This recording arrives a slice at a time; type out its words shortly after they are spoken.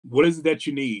what is it that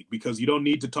you need? Because you don't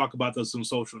need to talk about this on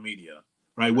social media,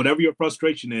 right? Whatever your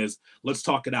frustration is, let's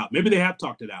talk it out. Maybe they have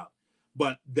talked it out,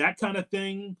 but that kind of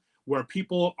thing where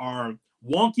people are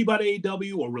wonky about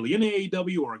AEW or really in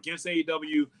AEW or against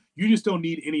AEW, you just don't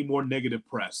need any more negative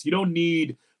press. You don't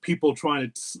need people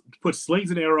trying to put slings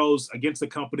and arrows against the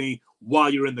company while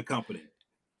you're in the company.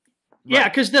 Yeah,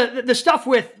 because the stuff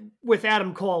with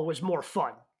Adam Cole was more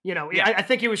fun. You know, Yeah. I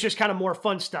think it was just kind of more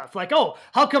fun stuff. Like, oh,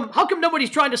 how come nobody's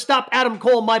trying to stop Adam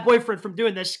Cole, my boyfriend, from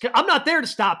doing this? I'm not there to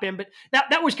stop him, but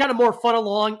that was kind of more fun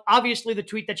along. Obviously, the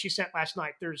tweet that she sent last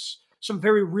night, there's some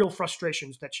very real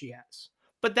frustrations that she has.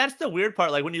 But that's the weird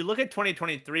part. Like, when you look at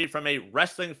 2023 from a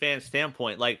wrestling fan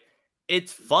standpoint, like,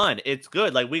 it's fun. It's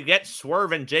good. Like, we get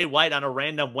Swerve and Jay White on a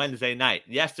random Wednesday night.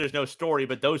 Yes, there's no story,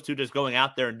 but those two just going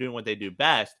out there and doing what they do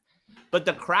best. But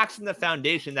the cracks in the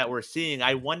foundation that we're seeing,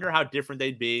 I wonder how different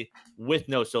they'd be with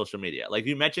no social media. Like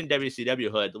you mentioned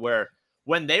WCW Hood, where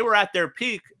when they were at their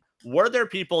peak, were there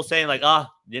people saying like, oh,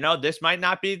 you know, this might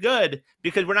not be good?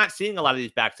 Because we're not seeing a lot of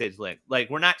these backstage links. Like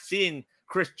we're not seeing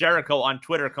Chris Jericho on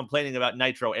Twitter complaining about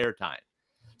Nitro airtime.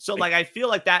 So like, I feel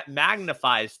like that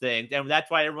magnifies things. And that's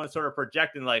why everyone's sort of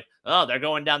projecting like, oh, they're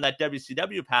going down that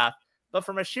WCW path. But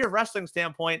from a sheer wrestling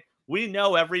standpoint, we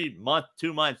know every month,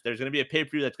 2 months, there's going to be a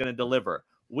pay-per-view that's going to deliver.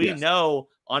 We know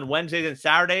on Wednesdays and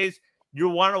Saturdays, you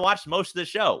want to watch most of the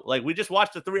show. Like, we just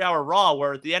watched a 3-hour Raw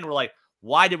where at the end, we're like,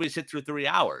 why did we sit through 3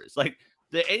 hours? Like,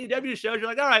 the AEW shows, you're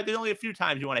like, all right, there's only a few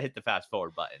times you want to hit the fast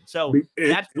forward button. So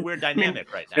that's the weird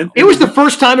dynamic right now. It was the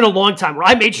first time in a long time where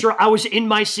I made sure I was in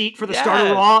my seat for the start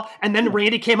of Raw, and then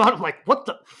Randy came out. I'm like, what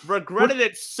the? Regretted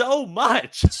it so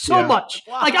much. So much.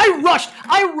 Wow. Like,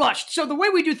 I rushed. So the way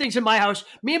we do things in my house,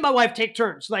 me and my wife take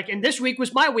turns. Like, and this week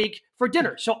was my week for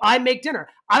dinner. So I make dinner.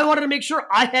 I wanted to make sure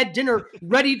I had dinner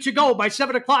ready to go by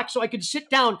 7 o'clock so I could sit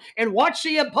down and watch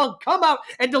CM Punk come out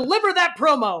and deliver that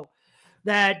promo.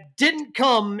 That didn't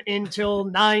come until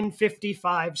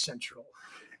 9:55 Central.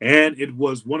 And it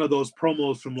was one of those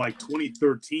promos from like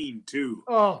 2013 too.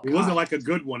 Oh, it wasn't like a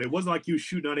good one. It wasn't like you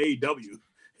shooting on AEW.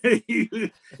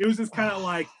 It was just kind of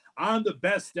like, I'm the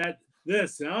best at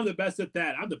this and I'm the best at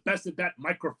that. I'm the best at that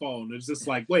microphone. It's just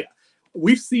like, wait,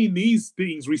 we've seen these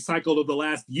things recycled over the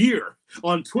last year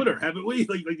on Twitter, haven't we?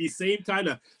 Like these same kind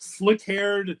of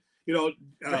slick-haired,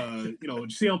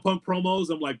 CM Punk promos.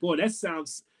 I'm like, boy, that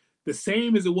sounds the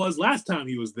same as it was last time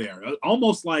he was there.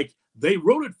 Almost like they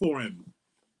wrote it for him.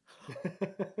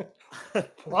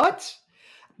 What?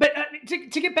 But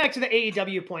to get back to the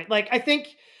AEW point, like, I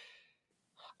think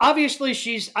obviously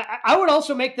I would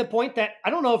also make the point that I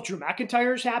don't know if Drew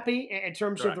McIntyre is happy in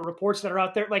terms of the reports that are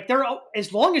out there. Like,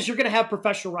 as long as you're going to have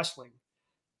professional wrestling,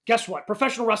 guess what?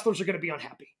 Professional wrestlers are going to be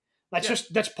unhappy.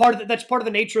 That's part of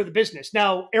the nature of the business.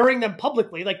 Now, airing them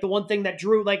publicly, like the one thing that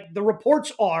Drew, like the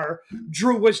reports are,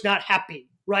 Drew was not happy,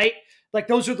 right? Like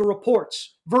those are the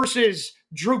reports versus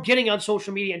Drew getting on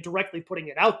social media and directly putting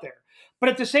it out there. But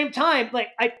at the same time, like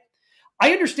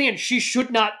I understand she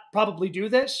should not probably do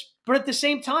this, but at the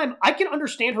same time, I can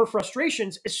understand her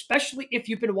frustrations, especially if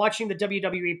you've been watching the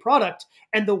WWE product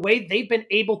and the way they've been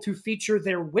able to feature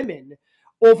their women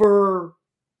over,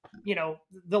 you know,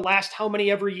 the last how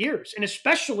many ever years. And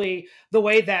especially the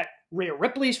way that Rhea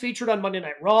Ripley's featured on Monday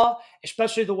Night Raw,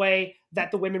 especially the way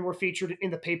that the women were featured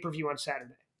in the pay-per-view on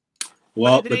Saturday.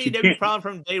 Well, but the AEW problem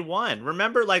from day one.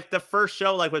 Remember, like the first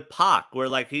show, like with Pac, where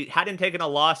like he hadn't taken a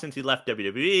loss since he left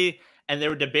WWE, and they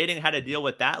were debating how to deal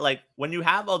with that. Like when you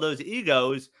have all those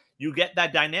egos, you get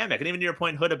that dynamic. And even to your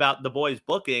point, Hood, about the boys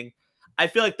booking, I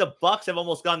feel like the Bucks have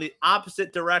almost gone the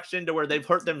opposite direction to where they've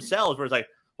hurt themselves. Where it's like,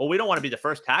 well, we don't want to be the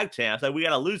first tag champs. Like, we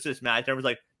got to lose this match. And everyone's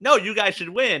like, no, you guys should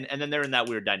win. And then they're in that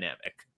weird dynamic.